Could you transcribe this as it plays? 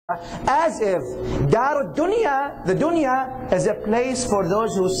as if Dar dunya, the dunya, is a place for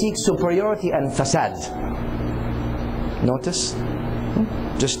those who seek superiority and fasad. Notice?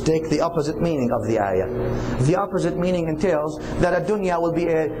 Just take the opposite meaning of the ayah. The opposite meaning entails that a dunya will be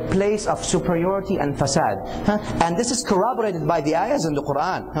a place of superiority and fasad. And this is corroborated by the ayahs in the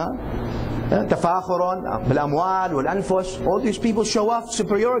Quran. تفاخر بالأموال والأنفس. All these people show off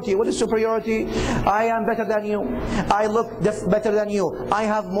superiority. What is superiority? I am better than you. I look better than you. I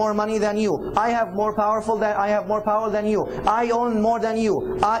have more money than you. I have more power than you. I own more than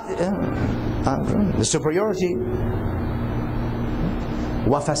you. The superiority.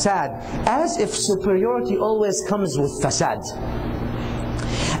 وفساد, as if superiority always comes with fasad.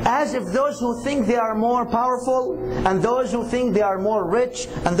 As if those who think they are more powerful, and those who think they are more rich,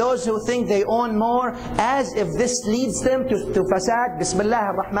 and those who think they own more, as if this leads them to fasad. Bismillah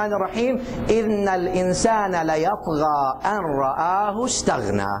ar-Rahman ar-Rahim. إِنَّ الْإِنسَانَ لَيَطْغَى أَنْ رَآهُ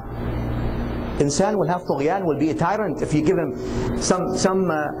اسْتَغْنَى. Insan will have tughyan, will be a tyrant if you give him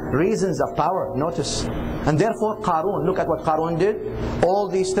some reasons of power. Notice. And therefore Qarun, look at what Qarun did. All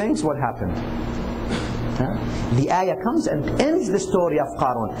these things, what happened? The ayah comes and ends the story of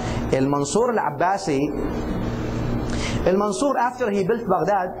Qarun. Al-Mansur al-Abbasi, Al-Mansur, after he built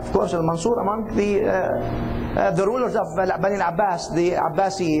Baghdad, of course Al-Mansur among the rulers of Bani al-Abbas, the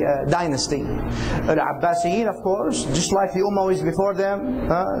Abbasi dynasty. Al-Abbasiyin, of course, just like the Umayyas before them,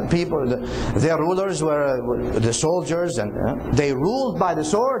 their rulers were the soldiers, and they ruled by the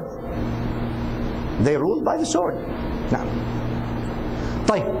sword. They ruled by the sword. Now,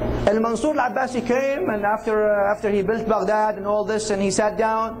 Al-Mansur al-Abbasi came, and after he built Baghdad and all this, and he sat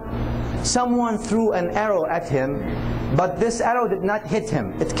down, someone threw an arrow at him, but this arrow did not hit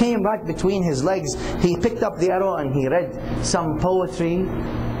him. It came right between his legs. He picked up the arrow and he read some poetry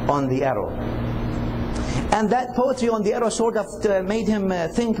on the arrow. And that poetry on the arrow sort of made him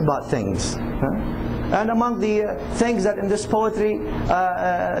think about things. And among the things that in this poetry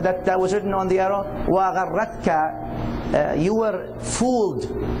that was written on the arrow, وَغَرَّتْكَ, you were fooled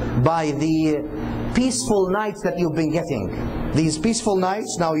by the peaceful nights that you've been getting. These peaceful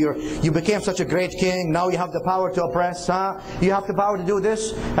nights, now you became such a great king, now you have the power to oppress, you have the power to do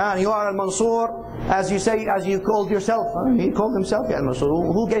this, you are al-Mansur, as you say, as you called yourself. He called himself al-Mansur.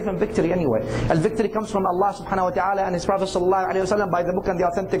 Who gave him victory anyway? Victory comes from Allah subhanahu wa ta'ala and His Prophet sallallahu alayhi wa sallam by the book and the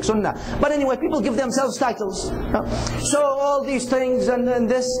authentic sunnah. But anyway, people give themselves titles. So all these things and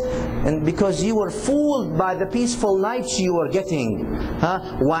this, and because you were fooled by the peaceful nights you were getting.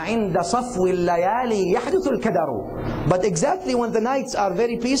 وَعِنْدَ صَفْوِ اللَّيَالِ يَحْدُثُ الْكَدَرُ. But exactly when the nights are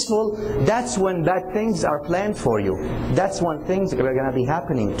very peaceful, that's when bad things are planned for you. That's when things are going to be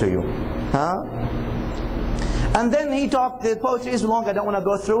happening to you. And then he talked, the poetry is long, I don't want to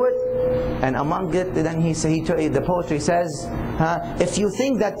go through it. And among it, then the poetry says, if you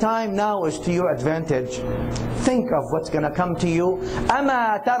think that time now is to your advantage, think of what's going to come to you.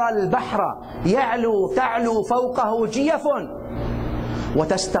 أَمَا تَرَى الْبَحْرَ يَعْلُو تَعْلُو فَوْقَهُ جِيَفٌ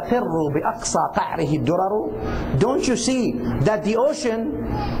وَتَسْتَقِرُّ بِأَقْصَى قَعْرِهِ الدُّرَرُ. Don't you see that the ocean,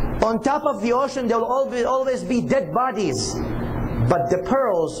 on top of the ocean there will always be dead bodies, but the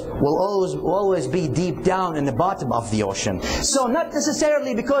pearls will always be deep down in the bottom of the ocean. So not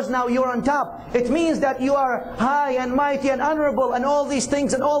necessarily because now you're on top, it means that you are high and mighty and honorable and all these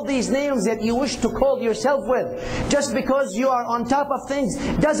things and all these names that you wish to call yourself with. Just because you are on top of things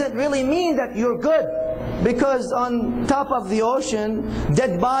doesn't really mean that you're good. Because on top of the ocean,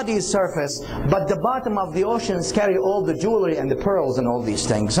 dead bodies surface, but the bottom of the oceans carry all the jewelry and the pearls and all these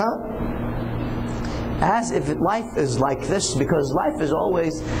things, As if life is like this, because life is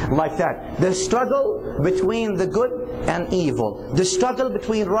always like that. The struggle between the good and evil. The struggle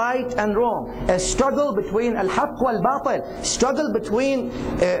between right and wrong. A struggle between al-haq wal-batil. Struggle between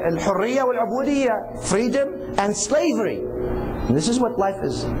al-hurriya wal-ubudiyya, freedom and slavery. And this is what life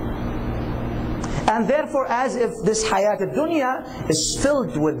is. And therefore, as if this hayat al-dunya is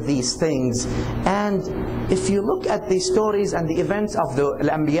filled with these things. And if you look at the stories and the events of the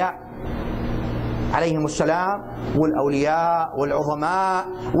al-anbiya, عليهم السلام, والأولياء,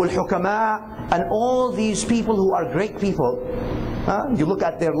 والعظماء, والحكماء, and all these people who are great people, you look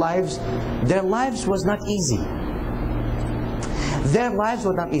at their lives was not easy. Their lives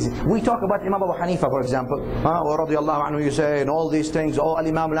were not easy. We talk about Imam Abu Hanifa, for example, رضي الله عنه, you say, and all these things,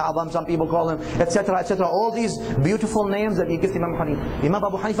 Al-Imam Al-A'zam, some people call him, etc., etc. All these beautiful names that you give to Imam Abu Hanifa. Imam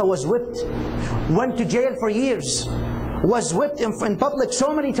Abu Hanifa was whipped, went to jail for years, was whipped in public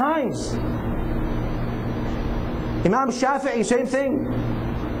so many times. Imam Shafi'i, same thing.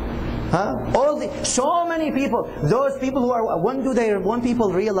 So many people, those people who are, when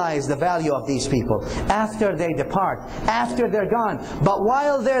people realize the value of these people? After they depart, after they're gone. But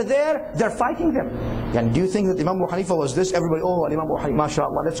while they're there, they're fighting them. And do you think that Imam Abu Hanifa was this? Everybody, oh, Imam Abu Hanifa,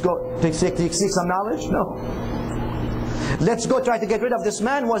 mashallah, let's go seek some knowledge? No. Let's go try to get rid of this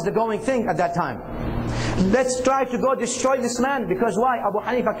man was the going thing at that time. Let's try to go destroy this man, because why? Abu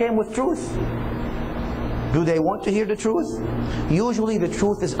Hanifa came with truth. Do they want to hear the truth? Usually the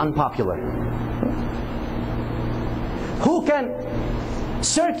truth is unpopular. Who can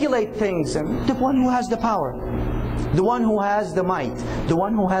circulate things? The one who has the power, the one who has the might, the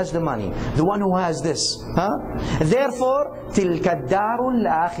one who has the money, the one who has this. Therefore, تِلْكَ الدَّارُ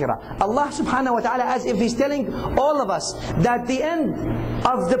الْآخِرَةِ. Allah subhanahu wa ta'ala, as if He's telling all of us that the end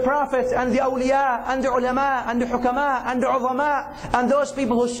of the prophets and the awliya and the ulama and the hukama and the uzama and those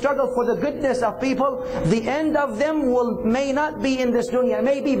people who struggle for the goodness of people, the end of them may not be in this dunya,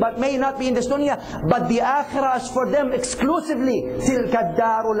 maybe, but may not be in this dunya, but the akhirah is for them exclusively. تِلْكَ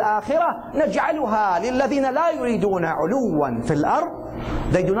الدَّارُ الْآخِرَةِ نَجْعَلُهَا لِلَّذِينَ لَا يُرِيدُونَ عُلُوًّا فِي الْأَرْضِ.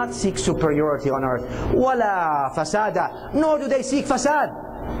 They do not seek superiority on earth. وَلَا فَسَادًا. Nor do they seek fasad.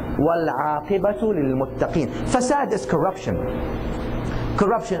 وَالْعَاقِبَةُ لِلْمُتَّقِينَ. Fasad is corruption.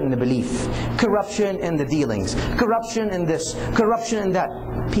 Corruption in the belief, corruption in the dealings, corruption in this, corruption in that.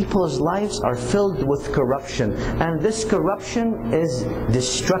 People's lives are filled with corruption, and this corruption is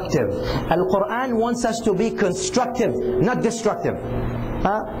destructive. Al-Quran wants us to be constructive, not destructive.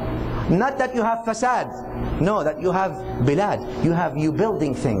 Not that you have fasad. No, that you have bilad. You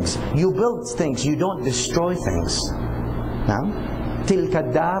building things. You build things. You don't destroy things. تلك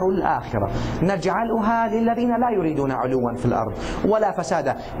الدار الآخرة نجعلها للذين لا يريدون علوا في الأرض ولا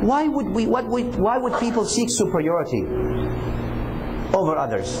فسادا. Why would people seek superiority over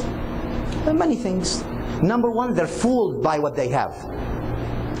others? Many things. Number one, they're fooled by what they have.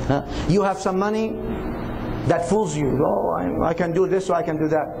 You have some money, that fools you. Oh, I can do this or I can do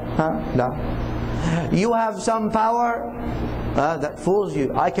that. No. You have some power, that fools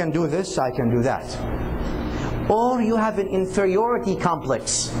you. I can do this, I can do that. Or you have an inferiority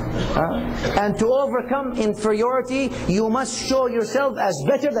complex. And to overcome inferiority, you must show yourself as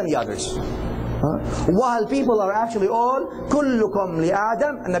better than the others. While people are actually all, كُلُّكُمْ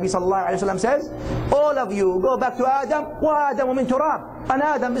لِآدَمْ. And Nabi sallallahu alayhi wa sallam says, all of you go back to Adam, وَآدَمُ مِنْ تُرَابٍ. And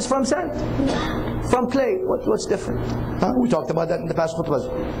Adam is from sand, from clay. What's different? We talked about that in the past khutbahs.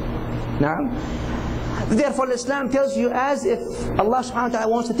 Now, therefore Islam tells you, as if Allah subhanahu wa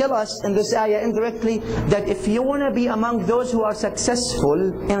ta'ala wants to tell us in this ayah indirectly, that if you want to be among those who are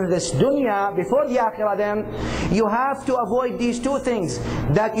successful in this dunya before the akhirah, then you have to avoid these two things.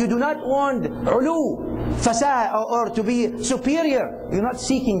 That you do not want ulu, fasad, or to be superior. You're not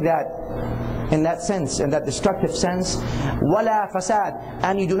seeking that in that sense, in that destructive sense. Wala fasad,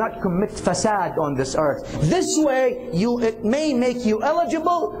 and you do not commit fasad on this earth. This way, it may make you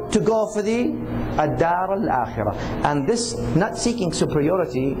eligible to go for the ad-dar al-akhirah. And this, not seeking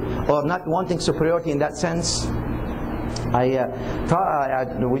superiority or not wanting superiority in that sense, we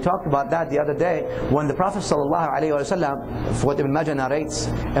talked about that the other day when the Prophet ﷺ, for what Ibn Majah narrates,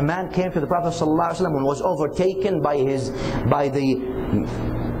 a man came to the Prophet ﷺ and was overtaken by the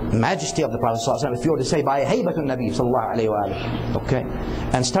majesty of the Prophet ﷺ, if you were to say by haybatun Nabi sallallahu alayhi wa alayhi. Okay,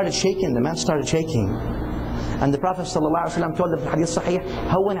 and started shaking. The man started shaking, and the Prophet ﷺ told the hadith sahih,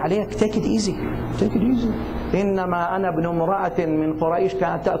 "Hawwan alayk, take it easy, take it easy. إنما أنا ابن امرأة من قريش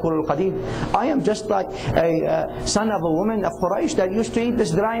كانت تأكل القديد. I am just like a son of a woman of Quraysh that used to eat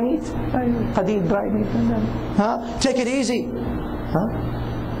this dry meat, qadid, dry meat. Take it easy."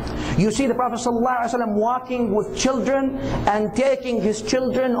 You see the Prophet ﷺ walking with children and taking his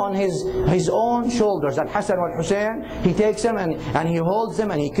children on his own shoulders. Al-Hasan and Husayni, he takes them and he holds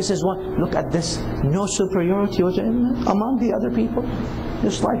them and he kisses one. Look at this. No superiority among the other people,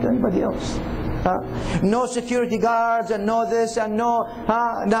 just like anybody else. No security guards and no this and no.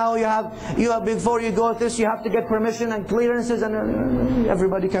 Now you have before you go this, you have to get permission and clearances, and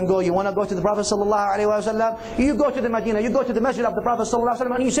everybody can go. You want to go to the Prophet sallallahu alaihi wasallam? You go to the Madina, you go to the masjid of the Prophet sallallahu alaihi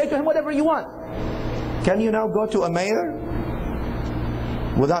wasallam, and you say to him whatever you want. Can you now go to a mayor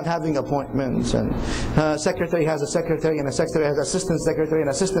without having appointments? And secretary has a secretary, and a secretary has assistant secretary,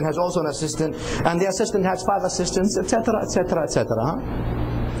 and assistant has also an assistant, and the assistant has 5 assistants, etc., etc., etc.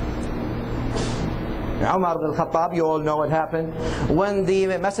 Umar ibn al-Khattab, you all know what happened. When the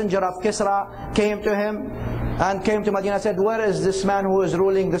messenger of Kisra came to him and came to Madinah, said, "Where is this man who is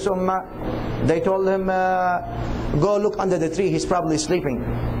ruling this ummah?" They told him, "Go look under the tree, he's probably sleeping."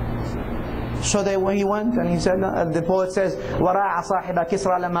 So he went and he said, the poet says, وَرَاعَ صَاحِبَ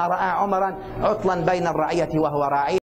كِسْرَى لَمَا رَأَى عُمَرًا عُطْلًا بَيْنَ الرَّعِيَّةِ وَهُوَ رَاعِيٌّ.